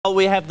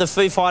We have the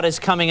Foo Fighters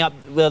coming up.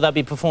 They'll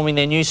be performing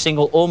their new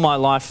single, All My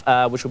Life,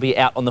 which will be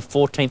out on the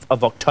 14th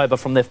of October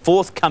from their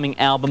forthcoming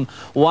album,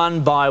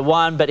 One by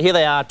One. But here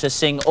they are to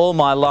sing All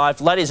My Life.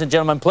 Ladies and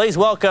gentlemen, please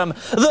welcome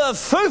the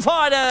Foo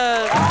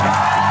Fighters!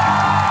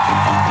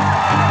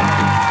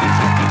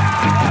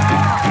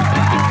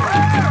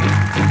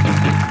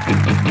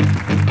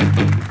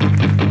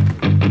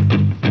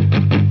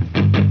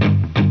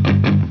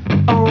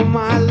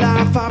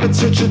 I've been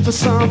searching for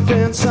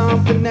something,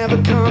 something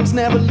never comes,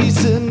 never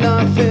leads to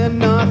nothing,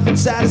 nothing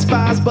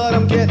satisfies, but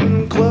I'm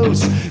getting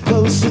close,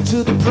 closer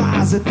to the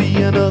prize at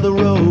the end of the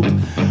rope.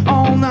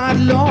 All night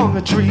long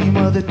I dream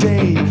of the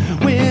day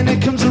when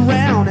it comes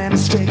around and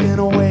it's taken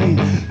away.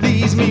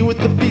 Leaves me with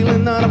the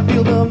feeling that I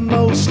feel the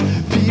most,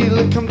 feel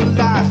it come to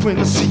life when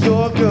I see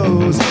your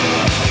ghost.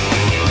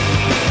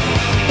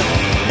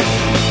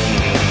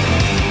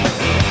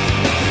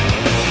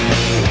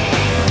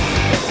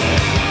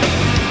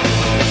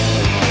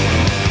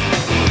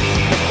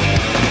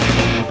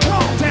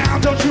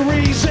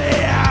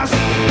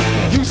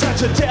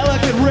 A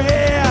delicate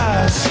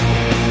rest,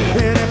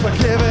 and if I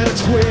give it a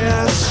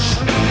twist,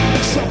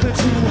 something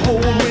to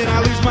hold when I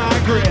lose my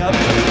grip.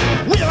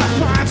 Will I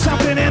find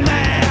something in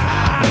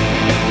there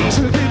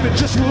to give me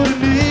just what I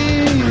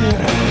need?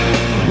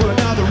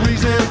 Another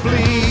reason to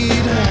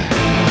bleed.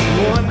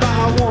 One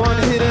by one,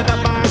 hidden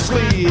up my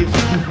sleeve.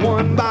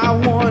 One by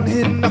one,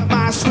 hidden up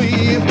my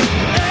sleeve.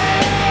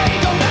 Hey,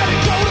 don't let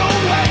it go to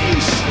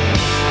waste.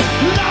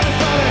 Not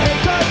if I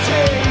hate the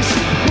taste.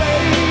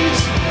 Wait,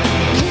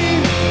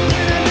 keep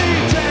bringing me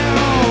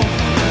down.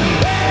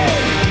 Hey,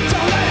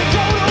 don't let it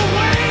go to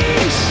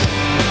waste.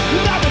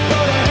 Not if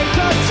I hate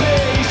the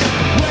taste.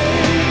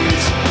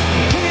 Wait,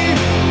 keep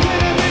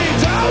bringing me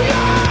down.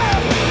 Yeah.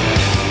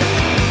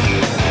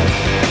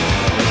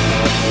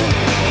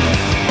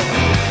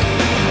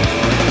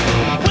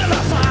 Will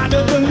I find a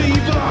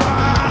believer?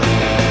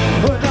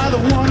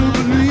 Another one who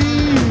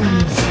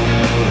believes.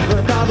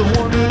 Another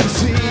one who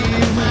deceives.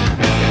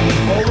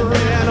 Over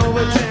and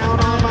over, down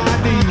on my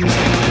knees.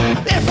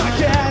 If I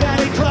get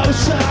any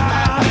closer,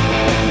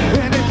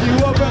 and if you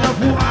open up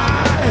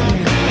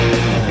wide,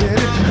 and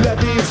if you let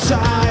me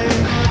inside,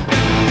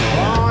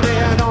 on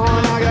and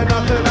on, I got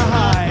nothing to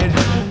hide.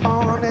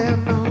 On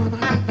and on, I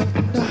got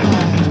nothing to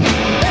hide.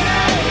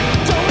 Hey,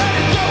 don't let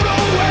it go to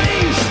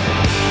waste.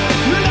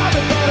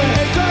 Nothing but I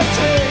hate the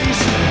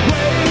taste.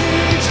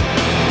 Wait,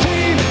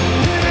 keep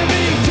pinning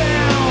me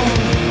down.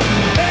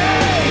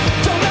 Hey,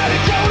 don't let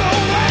it go to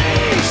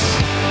waste.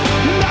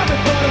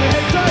 Nothing but I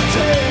hate the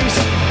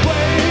taste.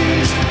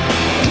 Wait,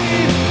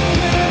 keep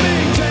pinning me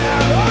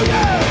down. Oh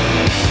yeah.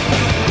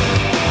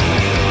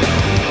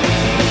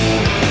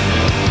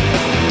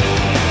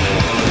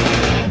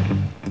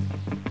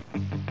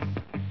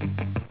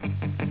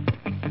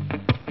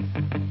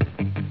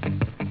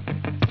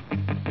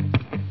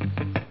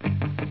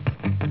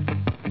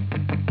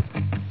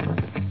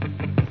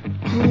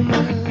 All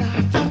my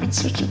life I've been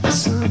searching for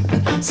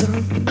something,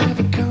 something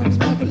never comes,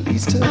 never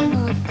leads to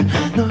nothing,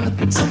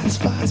 nothing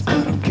satisfies,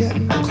 but I'm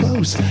getting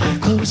close,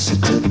 closer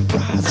to the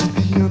prize at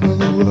the end of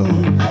the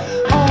road.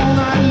 All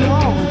night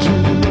long I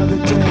dream of the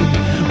day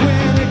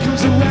when it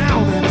comes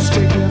around and it's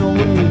taken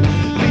away.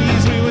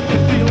 Leaves me with the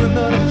feeling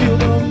that I feel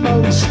the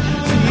most,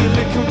 feel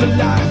it come to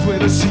life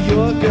when I see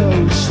your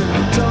ghost. And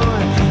I'm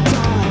done,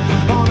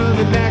 on to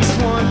the next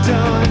one,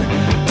 done,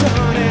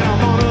 and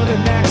I'm on to the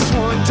next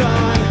one,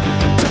 done,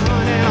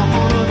 and I'm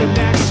on to the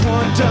next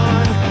one,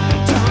 done,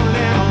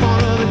 and I'm on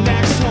to the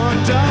next one,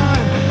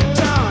 done,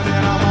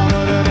 and I'm on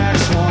to the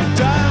next one,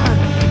 done,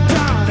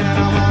 and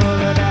I'm on to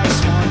the next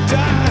one,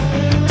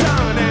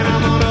 done, and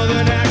I'm on to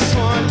the next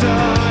one,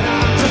 done,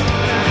 I'm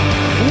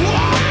done.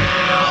 Wow!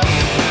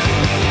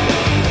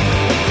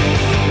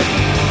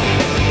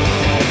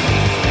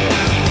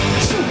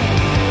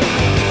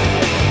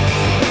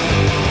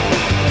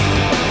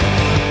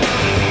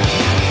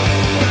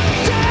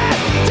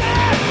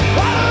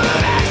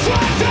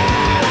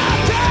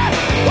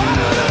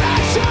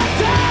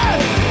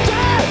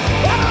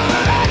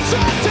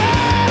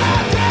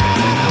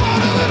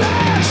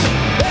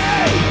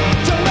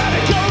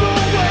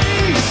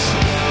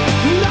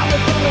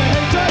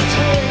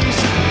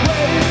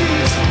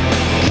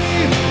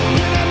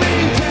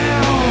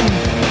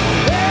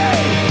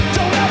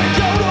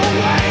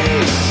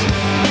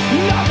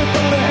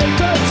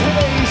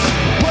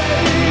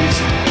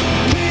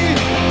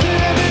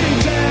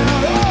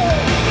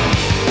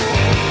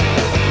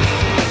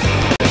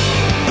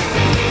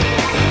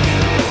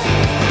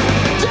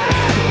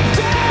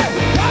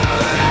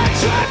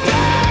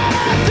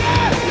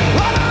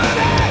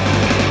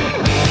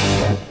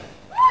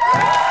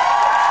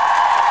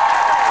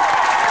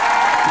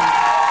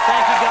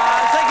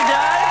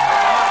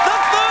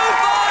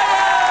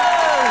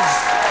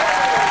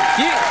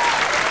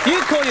 You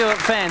call your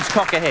fans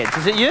cockerheads,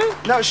 is it you?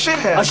 No,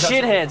 shitheads. Oh,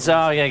 shitheads.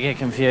 Oh, I get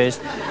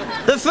confused.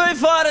 The Foo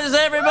Fighters,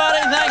 everybody.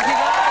 Thank you,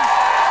 guys.